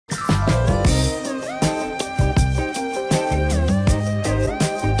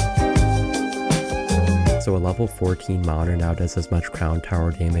So a level 14 Monner now does as much crown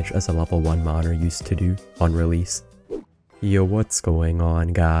tower damage as a level 1 Monner used to do on release. Yo, what's going on,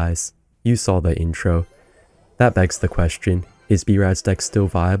 guys? You saw the intro. That begs the question, is B-Rad's deck still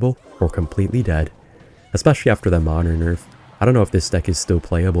viable or completely dead? Especially after the Monner nerf. I don't know if this deck is still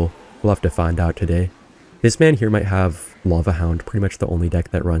playable. We'll have to find out today. This man here might have Lava Hound, pretty much the only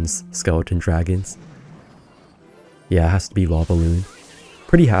deck that runs Skeleton Dragons. Yeah, it has to be Lava Loon.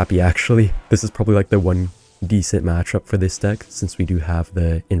 Pretty happy actually. This is probably like the one decent matchup for this deck since we do have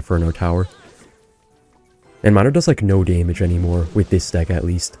the Inferno Tower. And Monner does like no damage anymore with this deck at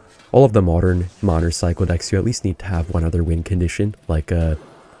least. All of the modern Monner cycle decks you at least need to have one other win condition, like a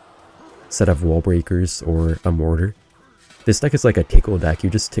set of wall breakers or a mortar. This deck is like a tickle deck, you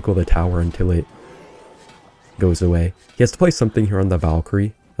just tickle the tower until it goes away. He has to play something here on the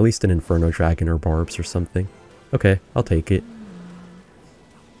Valkyrie, at least an Inferno Dragon or Barbs or something. Okay, I'll take it.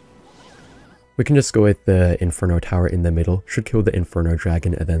 We can just go with the Inferno Tower in the middle. Should kill the Inferno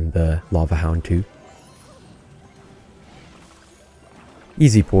Dragon and then the Lava Hound too.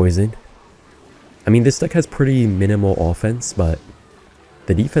 Easy poison. I mean, this deck has pretty minimal offense, but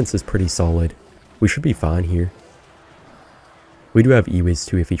the defense is pretty solid. We should be fine here. We do have E-Wiz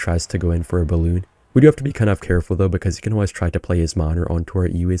too if he tries to go in for a balloon. We do have to be kind of careful though because he can always try to play his Monner onto our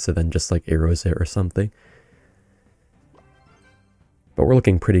E-Wiz and then just like arrows it or something. But we're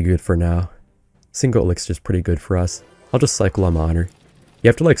looking pretty good for now. Single elixir is pretty good for us. I'll just cycle a Monner. You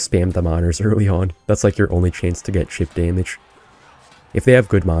have to like spam the Monners early on. That's like your only chance to get chip damage. If they have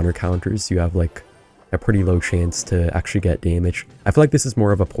good Monner counters, you have like a pretty low chance to actually get damage. I feel like this is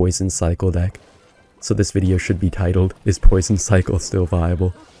more of a poison cycle deck. So this video should be titled, "Is Poison Cycle Still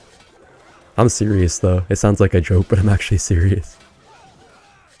Viable?" I'm serious though. It sounds like a joke, but I'm actually serious.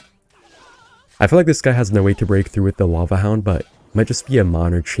 I feel like this guy has no way to break through with the Lava Hound, but it might just be a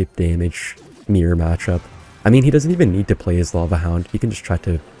Monner chip damage mirror matchup. I mean, he doesn't even need to play his Lava Hound. He can just try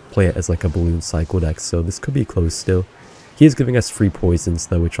to play it as like a balloon cycle deck, so this could be close still. He is giving us free poisons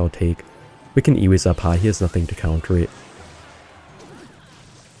though, which I'll take. We can E-Wiz up high, he has nothing to counter it.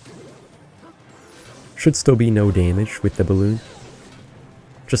 Should still be no damage with the balloon.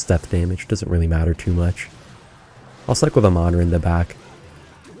 Just death damage, doesn't really matter too much. I'll cycle the Monner in the back.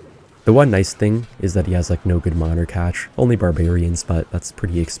 The one nice thing is that he has like no good Monner catch. Only Barbarians, but that's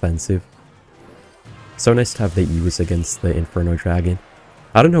pretty expensive. So nice to have the E-Wiz against the Inferno Dragon.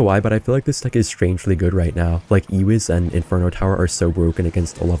 I don't know why, but I feel like this deck is strangely good right now. Like E-Wiz and Inferno Tower are so broken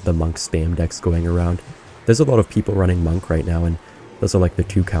against all of the Monk spam decks going around. There's a lot of people running Monk right now, and those are like the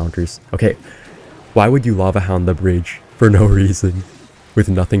two counters. Okay, why would you Lava Hound the bridge for no reason, with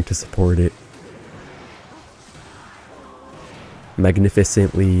nothing to support it?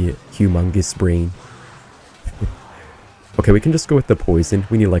 Magnificently humongous brain. Okay, we can just go with the poison.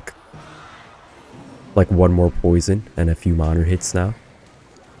 We need like one more poison and a few Monner hits now.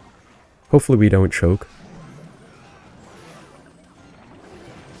 Hopefully we don't choke.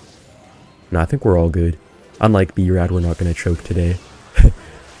 No, I think we're all good. Unlike B-Rad, we're not going to choke today.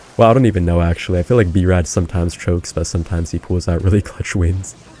 Well, I don't even know actually. I feel like B-Rad sometimes chokes, but sometimes he pulls out really clutch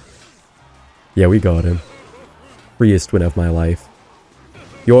wins. Yeah, we got him. Freest win of my life.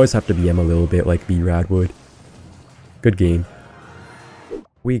 You always have to BM a little bit like B-Rad would. Good game.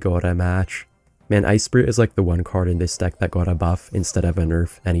 We got a match. Man, Ice Spirit is like the one card in this deck that got a buff instead of a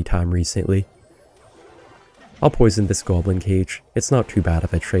nerf anytime recently. I'll poison this Goblin Cage. It's not too bad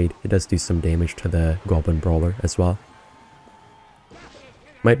of a trade. It does do some damage to the Goblin Brawler as well.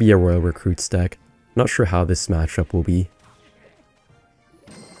 Might be a Royal Recruits deck. Not sure how this matchup will be.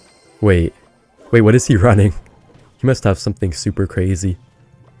 Wait, what is he running? He must have something super crazy.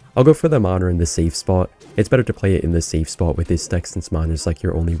 I'll go for the Monner in the safe spot. It's better to play it in the safe spot with this deck since Monner is like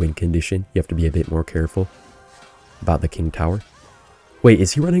your only win condition. You have to be a bit more careful about the King Tower. Wait,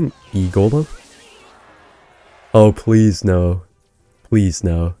 is he running E-Golem? Oh, please no. Please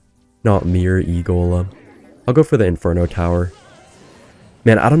no. Not Mirror E-Golem. I'll go for the Inferno Tower.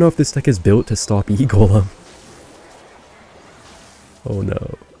 Man, I don't know if this deck is built to stop E-Golem. Oh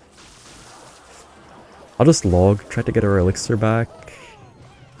no. I'll just log, try to get our elixir back.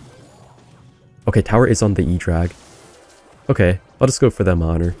 Okay, tower is on the E-Drag. Okay, I'll just go for the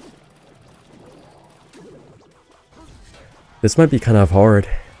Monner. This might be kind of hard.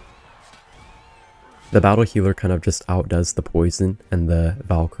 The Battle Healer kind of just outdoes the Poison and the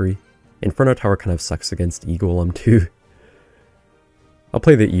Valkyrie. Inferno Tower kind of sucks against E-Golem too. I'll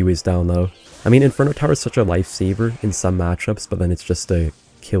play the E-Wiz down though. I mean, Inferno Tower is such a lifesaver in some matchups, but then it's just a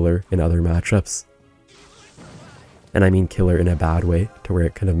killer in other matchups. And I mean killer in a bad way, to where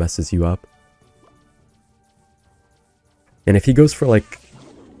it kind of messes you up. And if he goes for like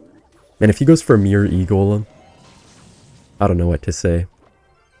Man, if he goes for Mirror E-Golem, I don't know what to say.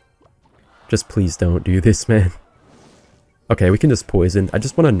 Just please don't do this, man. Okay, we can just poison. I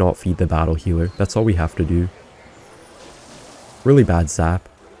just want to not feed the battle healer. That's all we have to do. Really bad zap.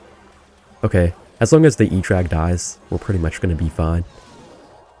 Okay, as long as the E-Drag dies, we're pretty much going to be fine.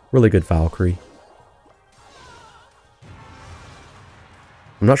 Really good Valkyrie.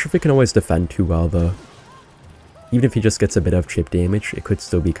 I'm not sure if we can always defend too well, though. Even if he just gets a bit of chip damage, it could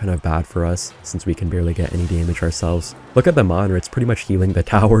still be kind of bad for us, since we can barely get any damage ourselves. Look at the monitor, it's pretty much healing the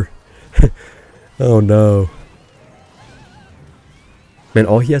tower. Oh no. Man,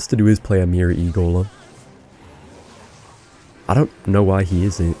 all he has to do is play a Mirror E-Golem. I don't know why he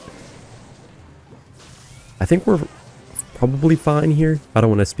isn't. I think we're probably fine here. I don't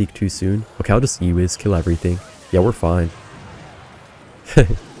want to speak too soon. Okay, I'll just E-Wiz, kill everything. Yeah, we're fine.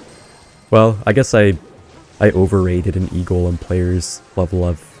 Well, I guess I overrated an E-Golem player's level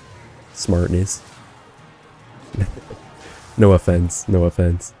of smartness. No offense, no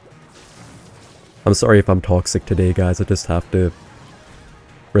offense. I'm sorry if I'm toxic today, guys. I just have to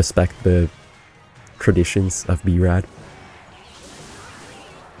respect the traditions of B-Rad.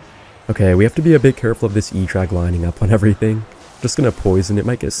 Okay, we have to be a bit careful of this E-Drag lining up on everything. Just gonna poison, it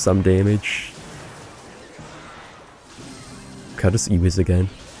might get some damage. Okay, I'll just E-Wiz again.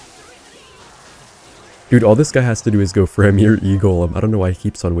 Dude, all this guy has to do is go for a Mirror E-Golem. I don't know why he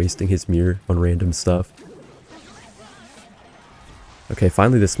keeps on wasting his mirror on random stuff. Okay,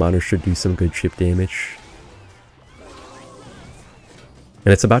 finally this monitor should do some good chip damage.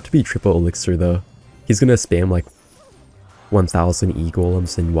 And it's about to be triple elixir though. He's gonna spam like 1000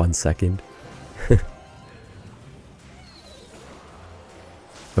 E-Golems in 1 second.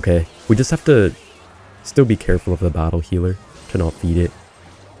 Okay, we just have to still be careful of the battle healer to not feed it.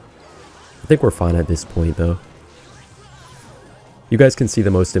 I think we're fine at this point though. You guys can see the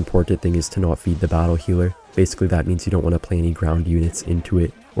most important thing is to not feed the battle healer. Basically that means you don't want to play any ground units into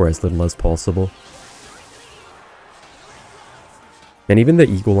it, or as little as possible. And even the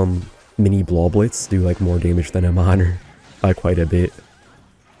E-Golem mini bloblets do like more damage than a monitor by quite a bit.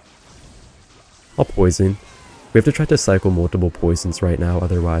 I'll poison. We have to try to cycle multiple poisons right now,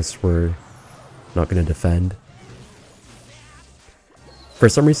 otherwise we're not going to defend. For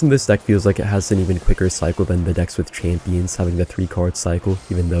some reason this deck feels like it has an even quicker cycle than the decks with champions having the 3-card cycle,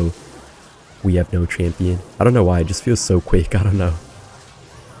 even though we have no champion. I don't know why, it just feels so quick, I don't know.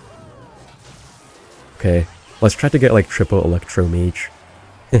 Okay, let's try to get like triple Electro Mage.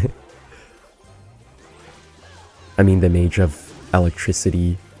 I mean the Mage of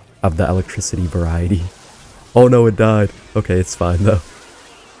Electricity, of the Electricity variety. Oh no, it died. Okay, it's fine though.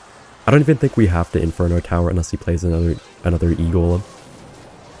 I don't even think we have to Inferno Tower unless he plays another E-Golem.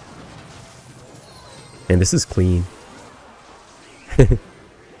 And this is clean.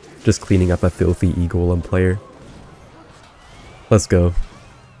 Just cleaning up a filthy E-Golem player. Let's go.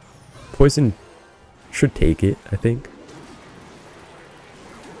 Poison should take it, I think.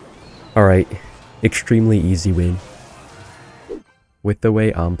 Alright, extremely easy win. With the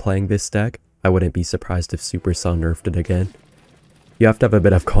way I'm playing this deck, I wouldn't be surprised if Supercell nerfed it again. You have to have a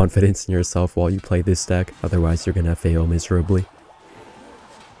bit of confidence in yourself while you play this deck, otherwise you're gonna fail miserably.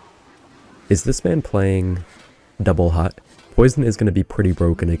 Is this man playing double hut? Poison is going to be pretty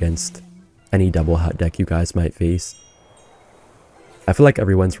broken against any double hut deck you guys might face. I feel like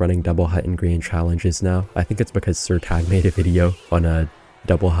everyone's running double hut in grand challenges now. I think it's because Sir Tag made a video on a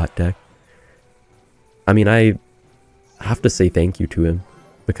double hut deck. I mean, I have to say thank you to him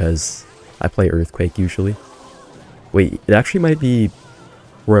because I play Earthquake usually. Wait, it actually might be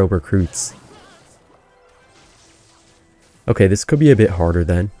Royal Recruits. Okay, this could be a bit harder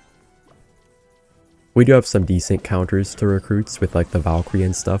then. We do have some decent counters to recruits with like the Valkyrie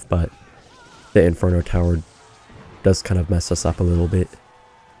and stuff, but the Inferno Tower does kind of mess us up a little bit.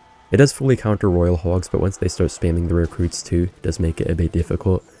 It does fully counter Royal Hogs, but once they start spamming the recruits too, it does make it a bit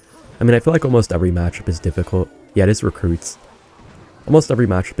difficult. I mean, I feel like almost every matchup is difficult. Yeah, it is recruits. Almost every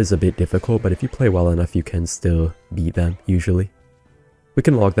matchup is a bit difficult, but if you play well enough, you can still beat them, usually. We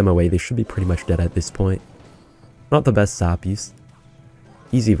can log them away, they should be pretty much dead at this point. Not the best zappies.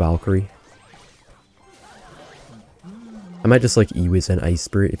 Easy Valkyrie. I might just like E-Wiz and Ice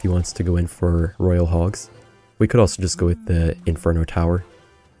Spirit if he wants to go in for Royal Hogs. We could also just go with the Inferno Tower.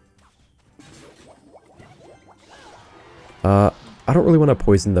 I don't really want to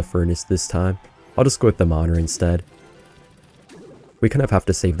poison the Furnace this time. I'll just go with the Monitor instead. We kind of have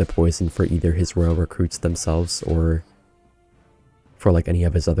to save the poison for either his Royal Recruits themselves or for like any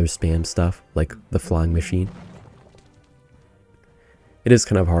of his other spam stuff, like the Flying Machine. It is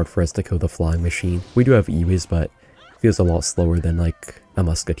kind of hard for us to kill the Flying Machine. We do have E-Wiz, but feels a lot slower than like a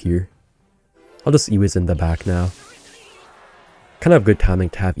Musketeer. I'll just Ewiz in the back now. Kind of good timing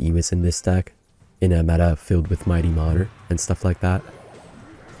to have Ewiz in this deck, in a meta filled with Mighty Monitor and stuff like that.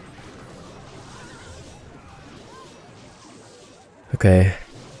 Okay.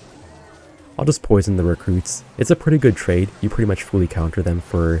 I'll just poison the recruits. It's a pretty good trade. You pretty much fully counter them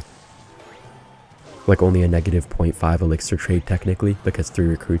for like only a negative 0.5 elixir trade technically, because 3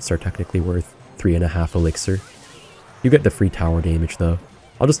 recruits are technically worth 3.5 elixir. You get the free tower damage though.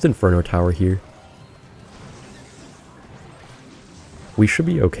 I'll just Inferno Tower here. We should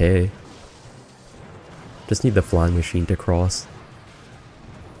be okay. Just need the flying machine to cross.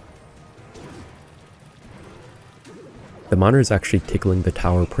 The monitor is actually tickling the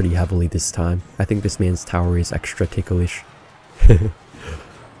tower pretty heavily this time. I think this man's tower is extra ticklish.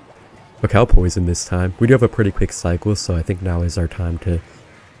 Okay, I'll poison this time. We do have a pretty quick cycle, so I think now is our time to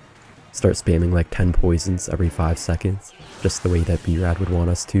start spamming like 10 poisons every 5 seconds. Just the way that B-Rad would want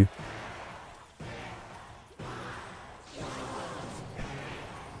us to.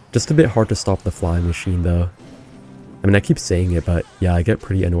 Just a bit hard to stop the flying machine though. I mean, I keep saying it, but yeah, I get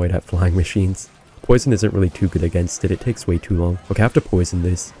pretty annoyed at flying machines. Poison isn't really too good against it. It takes way too long. Okay, I have to poison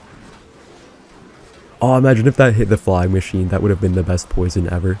this. Oh, imagine if that hit the flying machine. That would have been the best poison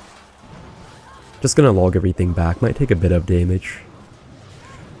ever. Just gonna log everything back. Might take a bit of damage.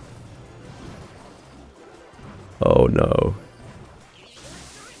 Oh no.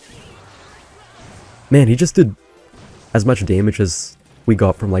 Man, he just did as much damage as we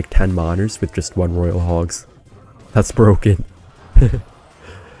got from like 10 monitors with just 1 Royal Hogs. That's broken.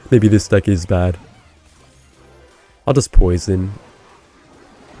 Maybe this deck is bad. I'll just poison.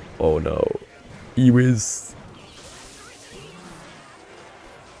 Oh no. Ewiz.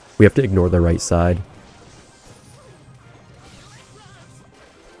 We have to ignore the right side.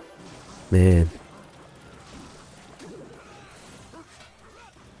 Man.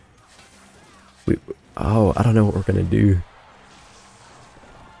 Oh, I don't know what we're gonna do.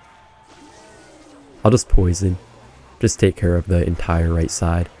 I'll just poison. Just take care of the entire right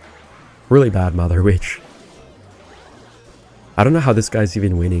side. Really bad Mother Witch. I don't know how this guy's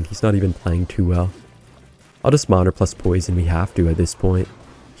even winning. He's not even playing too well. I'll just monitor plus poison. We have to at this point.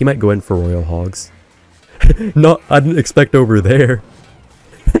 He might go in for Royal Hogs. Not, I didn't expect over there.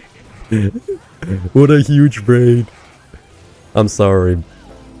 What a huge brain. I'm sorry.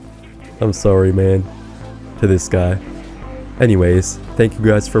 I'm sorry, man. To this guy. Anyways, thank you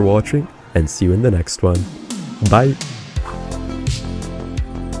guys for watching, and see you in the next one. Bye.